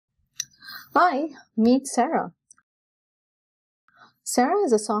Hi, meet Sarah. Sarah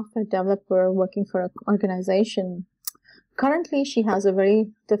is a software developer working for an organization. Currently, she has a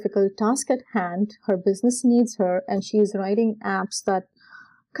very difficult task at hand. Her business needs her, and she is writing apps that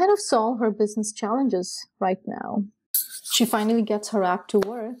kind of solve her business challenges right now. She finally gets her app to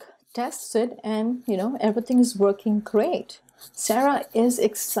work, tests it, and everything is working great. Sarah is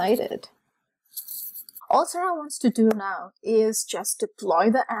excited. All Sarah wants to do now is just deploy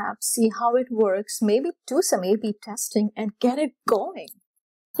the app, see how it works, maybe do some A/B testing and get it going.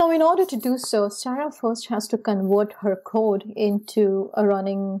 Now, in order to do so, Sarah first has to convert her code into a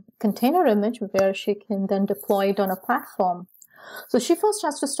running container image where she can then deploy it on a platform. So she first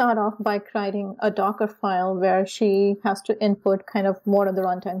has to start off by creating a Docker file where she has to input kind of what are the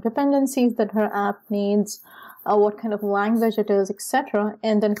runtime dependencies that her app needs, what kind of language it is, etc.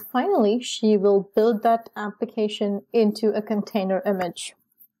 And then finally, she will build that application into a container image.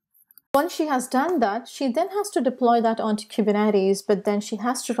 Once she has done that, she then has to deploy that onto Kubernetes, but then she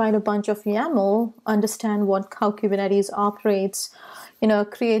has to write a bunch of YAML, understand how Kubernetes operates,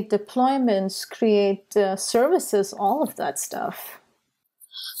 create deployments, create services, all of that stuff.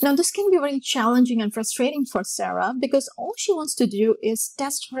 Now, this can be very challenging and frustrating for Sarah because all she wants to do is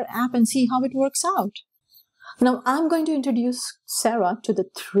test her app and see how it works out. Now, I'm going to introduce Sarah to the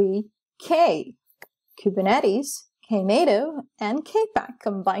 3K: Kubernetes, Knative, and Kpack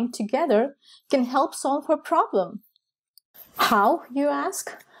combined together can help solve her problem. How, you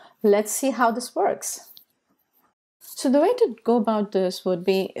ask? Let's see how this works. So the way to go about this would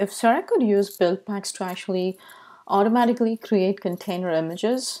be if Sarah could use Buildpacks to actually automatically create container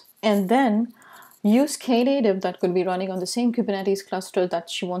images and then use Knative that could be running on the same Kubernetes cluster that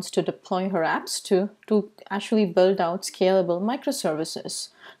she wants to deploy her apps to actually build out scalable microservices.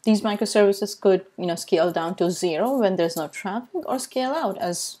 These microservices could, scale down to 0 when there's no traffic or scale out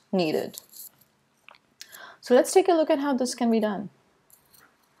as needed. So let's take a look at how this can be done.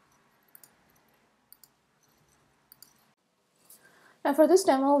 Now for this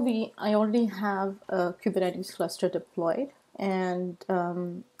demo, I already have a Kubernetes cluster deployed, and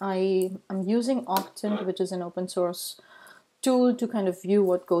I am using Octant, which is an open source tool to kind of view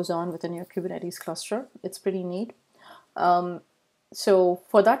what goes on within your Kubernetes cluster. It's pretty neat. So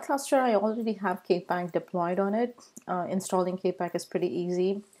for that cluster, I already have Kpack deployed on it. Installing Kpack is pretty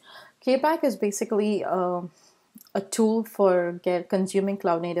easy. Kpack is basically a tool for consuming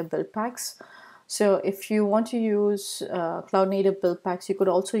Cloud Native Buildpacks. So if you want to use Cloud Native Buildpacks, you could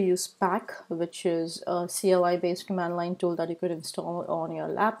also use Pack, which is a CLI-based command line tool that you could install on your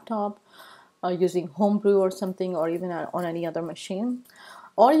laptop using Homebrew or something, or even on any other machine.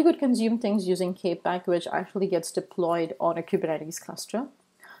 Or you could consume things using Kpack, which actually gets deployed on a Kubernetes cluster.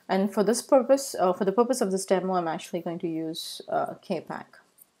 And for this purpose, for the purpose of this demo, I'm actually going to use Kpack.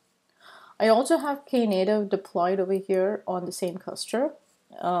 I also have Knative deployed over here on the same cluster.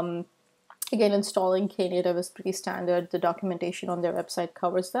 Again, installing Knative is pretty standard. The documentation on their website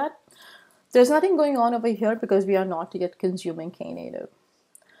covers that. There's nothing going on over here because we are not yet consuming Knative.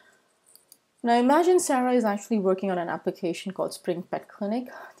 Now imagine Sarah is actually working on an application called Spring Pet Clinic.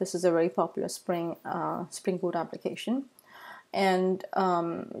 This is a very popular Spring Boot application. And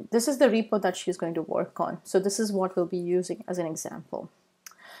this is the repo that she's going to work on. So this is what we'll be using as an example.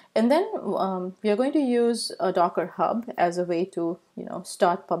 And then we are going to use a Docker Hub as a way to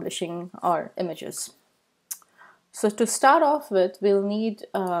start publishing our images. So to start off with, we'll need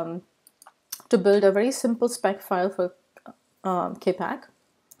to build a very simple spec file for Kpack.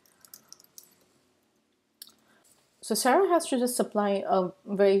 So Sarah has to just supply a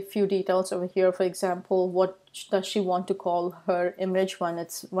very few details over here. For example, what does she want to call her image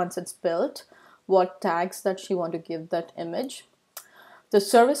once it's built? What tags that she want to give that image? The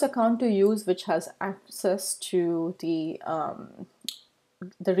service account to use, which has access to the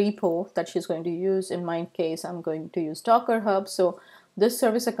repo that she's going to use. In my case, I'm going to use Docker Hub. So this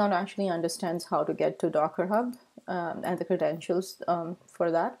service account actually understands how to get to Docker Hub and the credentials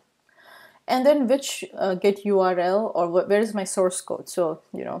for that. And then which get URL, or where is my source code? So,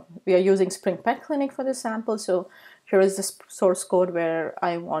 we are using Spring Pet Clinic for this sample. So here is the source code where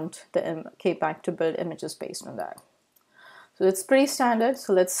I want the Kpack to build images based on that. So it's pretty standard.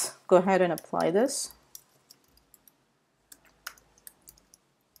 So let's go ahead and apply this.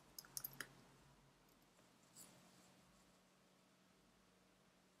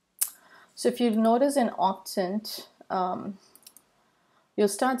 So if you notice in Octant, you'll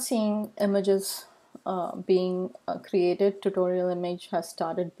start seeing images being created. Tutorial image has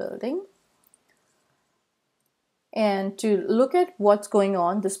started building. And to look at what's going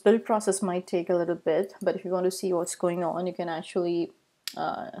on, this build process might take a little bit, but if you want to see what's going on, you can actually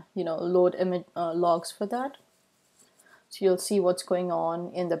load image logs for that. So you'll see what's going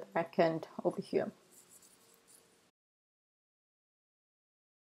on in the backend over here.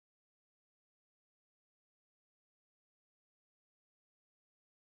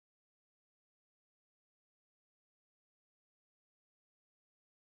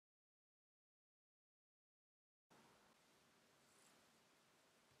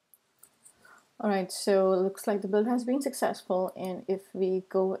 All right, so it looks like the build has been successful. And if we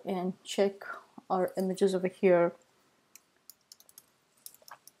go and check our images over here,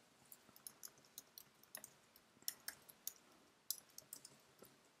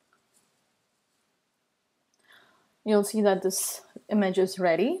 you'll see that this image is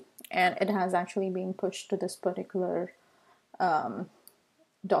ready and it has actually been pushed to this particular Docker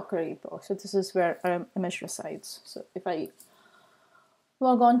repo. So this is where our image resides. So if I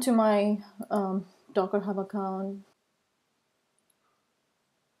log on to my Docker Hub account,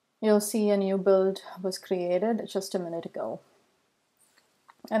 you'll see a new build was created just a minute ago.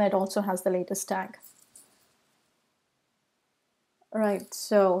 And it also has the latest tag. All right,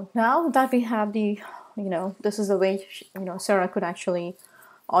 so now that we have the, this is the way, Sarah could actually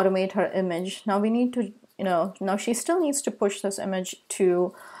automate her image. Now we need to, now she still needs to push this image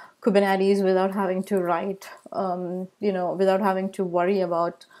to Kubernetes without having to write, without having to worry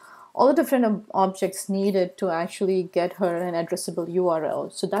about all the different objects needed to actually get her an addressable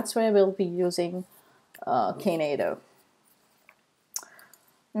URL. So that's where we'll be using Knative.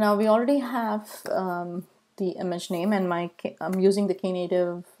 Now we already have the image name, and I'm using the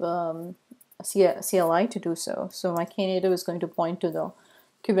Knative CLI to do so. So my Knative is going to point to the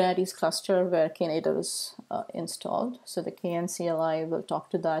Kubernetes cluster where Knative is installed. So the KN CLI will talk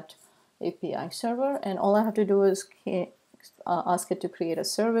to that API server, and all I have to do is ask it to create a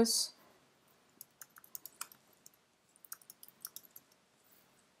service.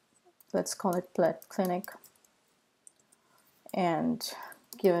 Let's call it Pet Clinic, and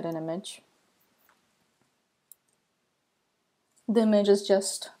give it an image. The image is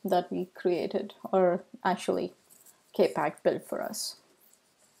just that we created, or actually Kpack built for us.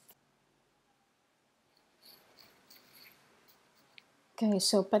 Okay,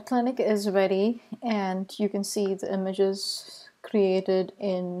 so Pet Clinic is ready, and you can see the images created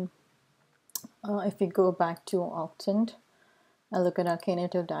in, if we go back to Octant and look at our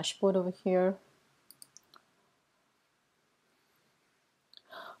Knative dashboard over here,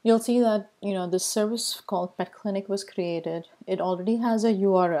 you'll see that, this service called Pet Clinic was created. It already has a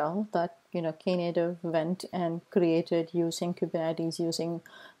URL that, Knative went and created using Kubernetes, using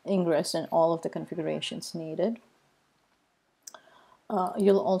Ingress and all of the configurations needed.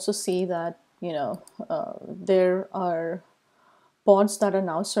 You'll also see that, there are pods that are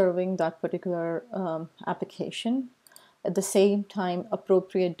now serving that particular application. At the same time,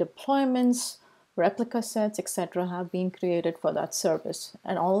 appropriate deployments, replica sets, etc. have been created for that service.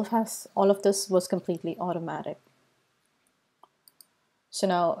 And all of this was completely automatic. So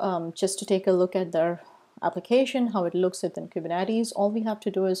now just to take a look at their application, how it looks within Kubernetes, all we have to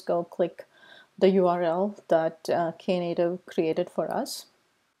do is go click the URL that Knative created for us.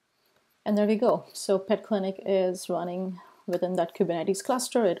 And there we go. So Pet Clinic is running within that Kubernetes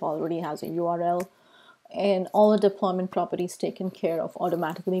cluster. It already has a URL, and all the deployment properties taken care of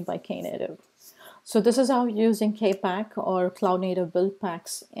automatically by Knative. So this is how using Kpack or Cloud Native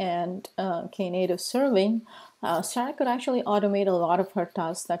Buildpacks and Knative serving, Sarah could actually automate a lot of her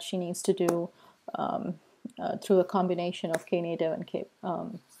tasks that she needs to do through a combination of Knative and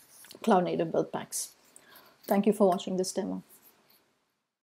Cloud Native Buildpacks. Thank you for watching this demo.